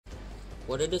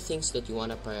What are the things that you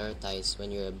want to prioritize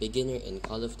when you're a beginner in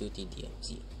Call of Duty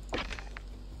DMZ?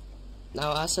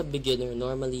 Now, as a beginner,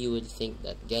 normally you would think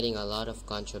that getting a lot of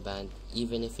contraband,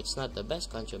 even if it's not the best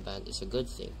contraband, is a good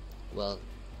thing. Well,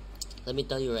 let me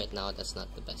tell you right now, that's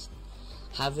not the best.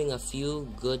 Having a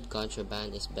few good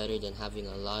contraband is better than having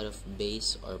a lot of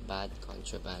base or bad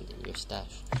contraband in your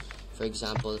stash. For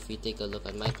example, if you take a look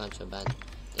at my contraband,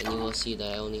 then you will see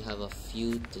that I only have a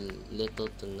few to little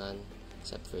to none,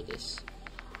 except for this,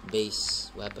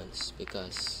 base weapons,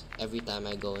 because every time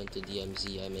I go into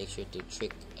DMZ I make sure to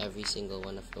trick every single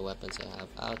one of the weapons I have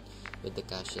out with the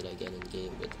cash that I get in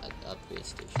game with at the upgrade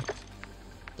station.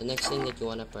 The next thing that you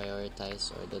want to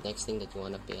prioritize, or the next thing that you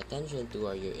want to pay attention to,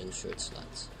 are your insured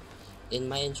slots. In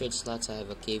my insured slots I have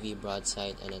a KV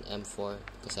broadside and an M4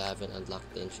 because I haven't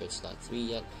unlocked the insured slot 3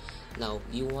 yet. Now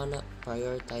you want to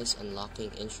prioritize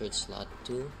unlocking insured slot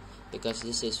 2 because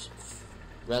this is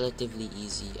relatively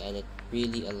easy and it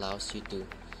really allows you to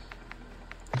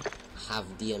have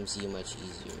DMZ much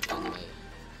easier, in my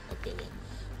opinion.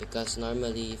 Because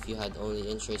normally if you had only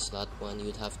insured slot 1,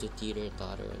 you'd have to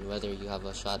teeter-totter on whether you have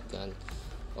a shotgun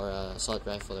or a assault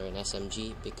rifle or an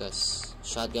SMG, because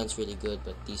shotgun's really good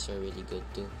but these are really good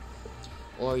too.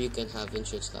 Or you can have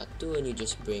insured slot 2 and you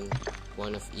just bring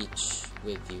one of each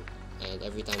with you, and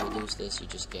every time you lose this you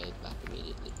just get it back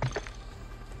immediately.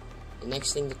 The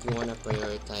next thing that you want to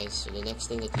prioritize, or the next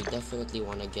thing that you definitely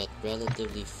want to get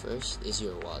relatively first, is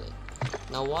your wallet.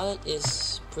 Now, wallet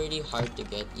is pretty hard to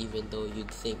get, even though you'd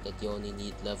think that you only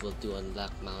need level 2 on black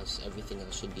mouse, everything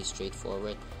else should be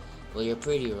straightforward. Well, you're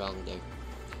pretty wrong there.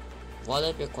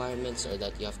 Wallet requirements are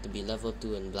that you have to be level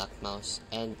 2 in black mouse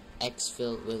and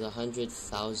exfil with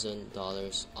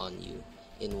 $100,000 on you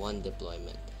in one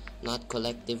deployment. Not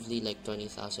collectively like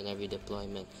 20,000 every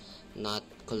deployment, not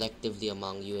collectively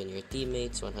among you and your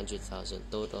teammates, 100,000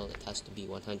 total. It has to be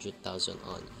 100,000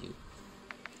 on you.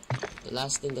 The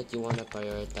last thing that you want to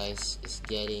prioritize is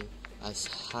getting as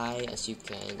high as you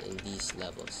can in these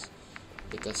levels,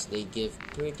 because they give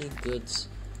pretty good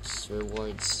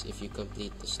rewards if you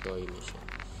complete the story mission.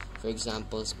 For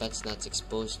example, Spetsnaz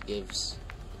Exposed gives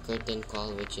Curtain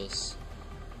Call, which is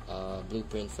a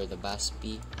blueprint for the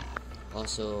BASP.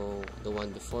 Also, the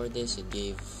one before this, it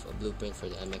gave a blueprint for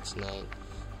the MX9.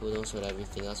 Who knows what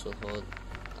everything else will hold?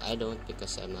 I don't,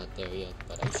 because I'm not there yet,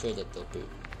 but I'm sure that they'll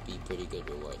be pretty good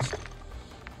rewards.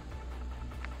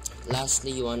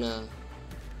 Lastly, you wanna,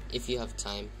 if you have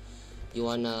time, you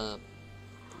wanna,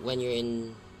 when you're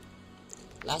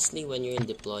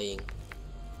deploying,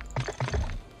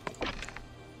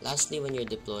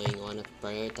 you want to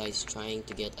prioritize trying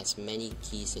to get as many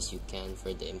keys as you can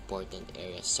for the important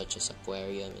areas such as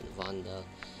Aquarium in Vonda,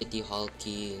 City Hall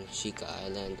key in Shika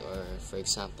Island, or for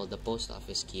example the post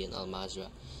office key in Al Mazrah.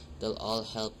 They'll all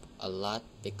help a lot,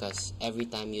 because every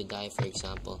time you die, for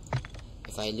example,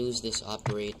 if I lose this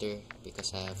operator,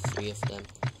 because I have 3 of them,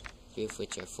 3 of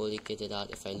which are fully kitted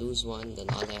out, if I lose one, then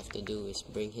all I have to do is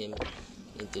bring him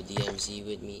into DMZ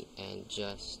with me and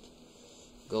just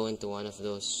go into one of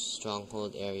those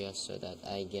stronghold areas so that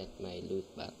I get my loot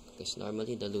back, because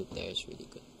normally the loot there is really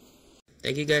good.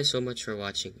 Thank you guys so much for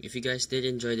watching. If you guys did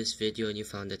enjoy this video and you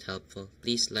found it helpful,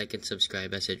 please like and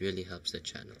subscribe, as it really helps the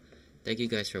channel. Thank you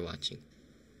guys for watching.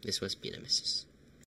 This was Nemesis.